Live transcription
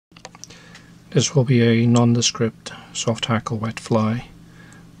This will be a nondescript Softhackle wet fly.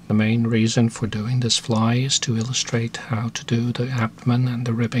 The main reason for doing this fly is to illustrate how to do the abdomen and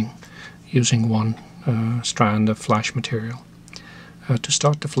the ribbing using one strand of flash material. To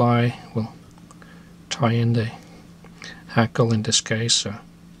start the fly, we'll tie in the hackle, in this case a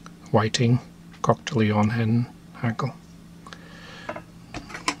whiting Coq de Leon hen hackle.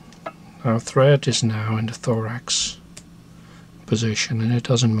 Our thread is now in the thorax position and it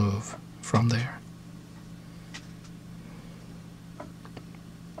doesn't move from there.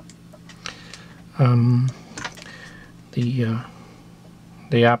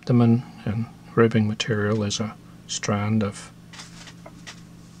 The abdomen and ribbing material is a strand of,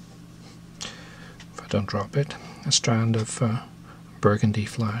 if I don't drop it, a strand of burgundy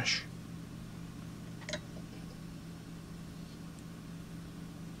flash.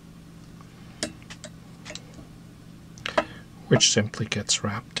 Which simply gets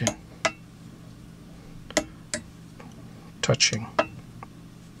wrapped in, touching,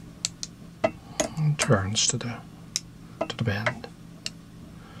 and turns to the bend.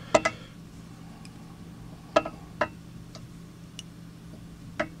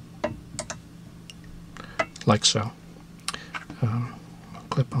 Like so.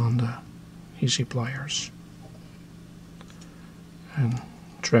 Clip on the easy pliers and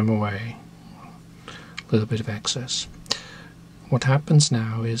trim away a little bit of excess. What happens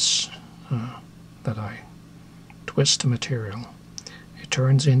now is that I twist the material. It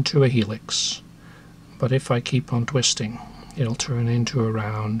turns into a helix, but if I keep on twisting, it'll turn into a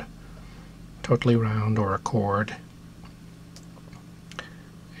round, totally round, or a cord.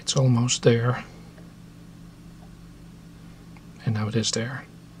 It's almost there, and now it is there,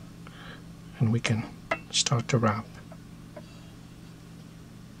 and we can start to wrap.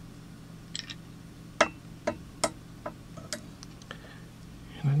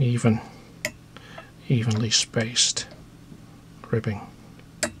 An evenly spaced ribbing.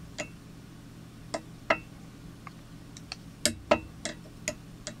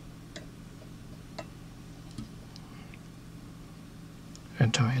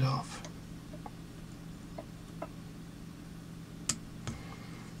 And tie it off.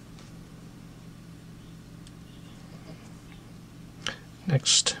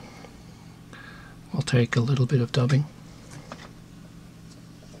 Next, we'll take a little bit of dubbing.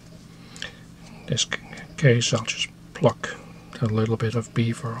 In this case, I'll just pluck a little bit of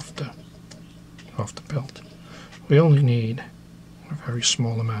beaver off the belt. We only need a very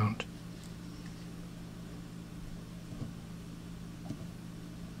small amount.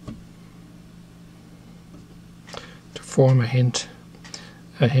 To form a hint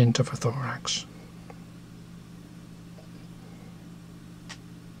of a thorax.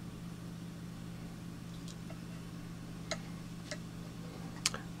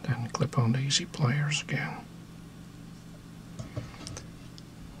 Then clip on the easy pliers again.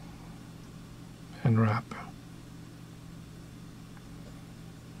 And wrap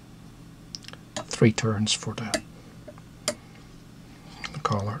 3 turns for the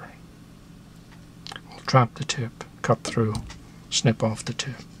collar. We'll trap the tip, cut through, snip off the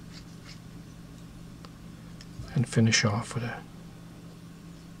tip, and finish off with a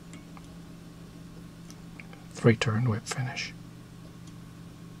 3-turn whip finish.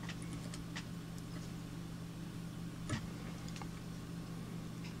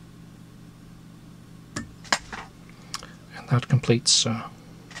 That completes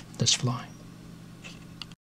this fly.